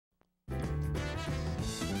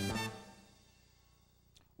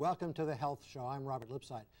Welcome to the Health Show. I'm Robert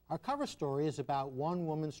Licciardi. Our cover story is about one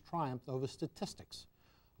woman's triumph over statistics.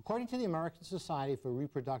 According to the American Society for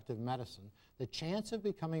Reproductive Medicine, the chance of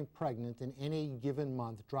becoming pregnant in any given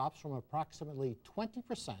month drops from approximately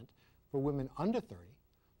 20% for women under 30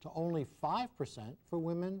 to only 5% for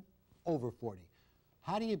women over 40.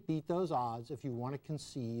 How do you beat those odds if you want to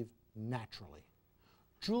conceive naturally?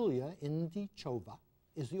 Julia Indichova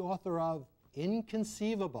is the author of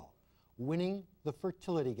Inconceivable: Winning the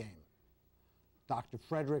Fertility Game. Dr.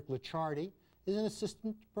 Frederick Licciardi is an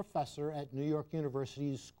assistant professor at New York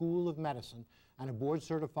University's School of Medicine and a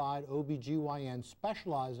board-certified OBGYN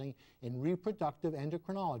specializing in reproductive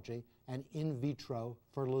endocrinology and in vitro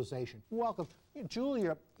fertilization. Welcome.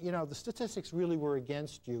 Julia, you know, the statistics really were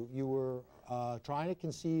against you. You were trying to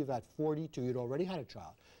conceive at 42. You'd already had a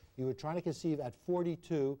child. You were trying to conceive at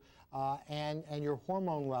 42, and your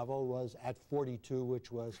hormone level was at 42,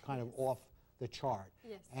 which was kind of off the chart.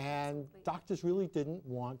 Yes, and absolutely. Doctors really didn't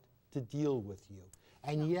want to deal with you.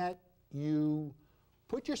 And yet you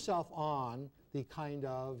put yourself on the kind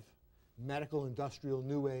of medical, industrial,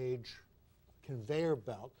 new age conveyor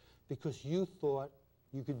belt because you thought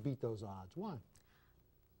you could beat those odds. Why?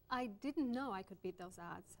 I didn't know I could beat those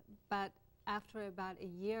odds, but after about a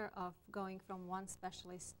year of going from one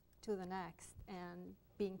specialist to the next and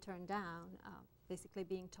being turned down, basically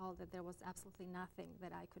being told that there was absolutely nothing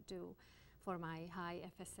that I could do for my high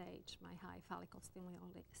FSH, my high follicle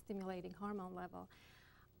stimulating hormone level,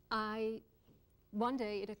 one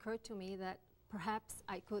day it occurred to me that perhaps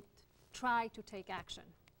I could try to take action.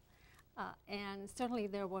 And certainly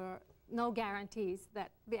there were no guarantees that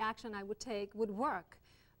the action I would take would work.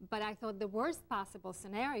 But I thought the worst possible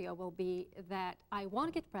scenario will be that I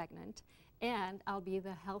won't get pregnant and I'll be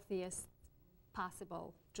the healthiest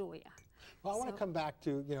possible Julia. Well, I want to come back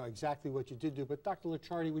to, you know, exactly what you did do, but Dr.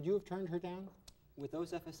 Licciardi, would you have turned her down? With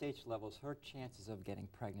those FSH levels, her chances of getting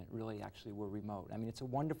pregnant really actually were remote. I mean, it's a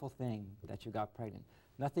wonderful thing that you got pregnant.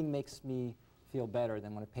 Nothing makes me feel better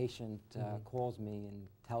than when a patient calls me and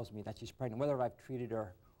tells me that she's pregnant, whether I've treated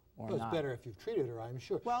her or Well, it's not. better if you've treated her, I'm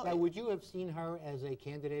sure. Well, now, would you have seen her as a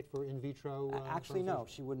candidate for in vitro actually, no.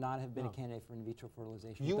 She would not have been No. a candidate for in vitro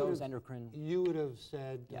fertilization. You Those would have, endocrine... You would have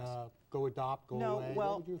said, Yes. go adopt, go No, away. well,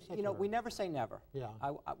 What would you have said you to know, her? we never say never. Yeah.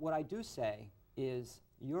 What I do say is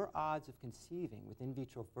your odds of conceiving with in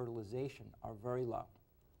vitro fertilization are very low,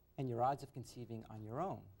 and your odds of conceiving on your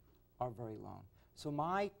own are very low. So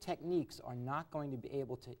my techniques are not going to be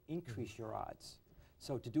able to increase your odds.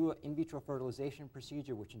 So to do an in vitro fertilization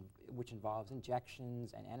procedure, which involves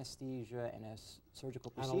injections and anesthesia and a surgical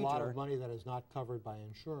procedure. And a lot of money that is not covered by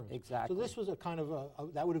insurance. Exactly. So this was a kind of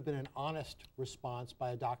that would have been an honest response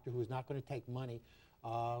by a doctor who is not going to take money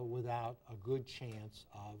without a good chance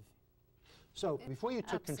of. So before you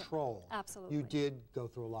took control, Absolutely. you did go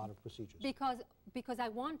through a lot of procedures. Because I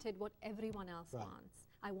wanted what everyone else wants.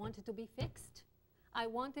 I wanted to be fixed. I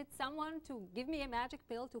wanted someone to give me a magic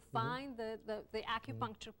pill to find the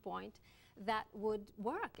acupuncture point that would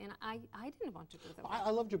work, and I didn't want to do that. I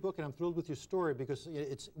loved your book, and I'm thrilled with your story because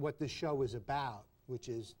it's what this show is about, which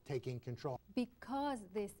is taking control. Because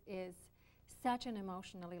this is such an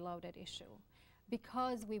emotionally loaded issue,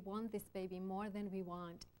 because we want this baby more than we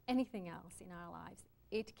want anything else in our lives,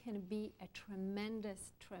 it can be a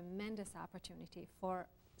tremendous, tremendous opportunity for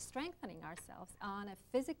strengthening ourselves on a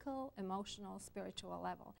physical, emotional, spiritual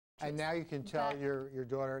level. And now you can tell your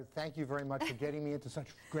daughter, thank you very much for getting me into such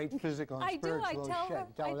great physical and spiritual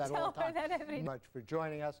shape. Tell her that all the time. Thank you much for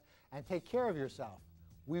joining us, and take care of yourself.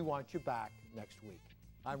 We want you back next week.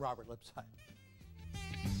 I'm Robert Licciardi.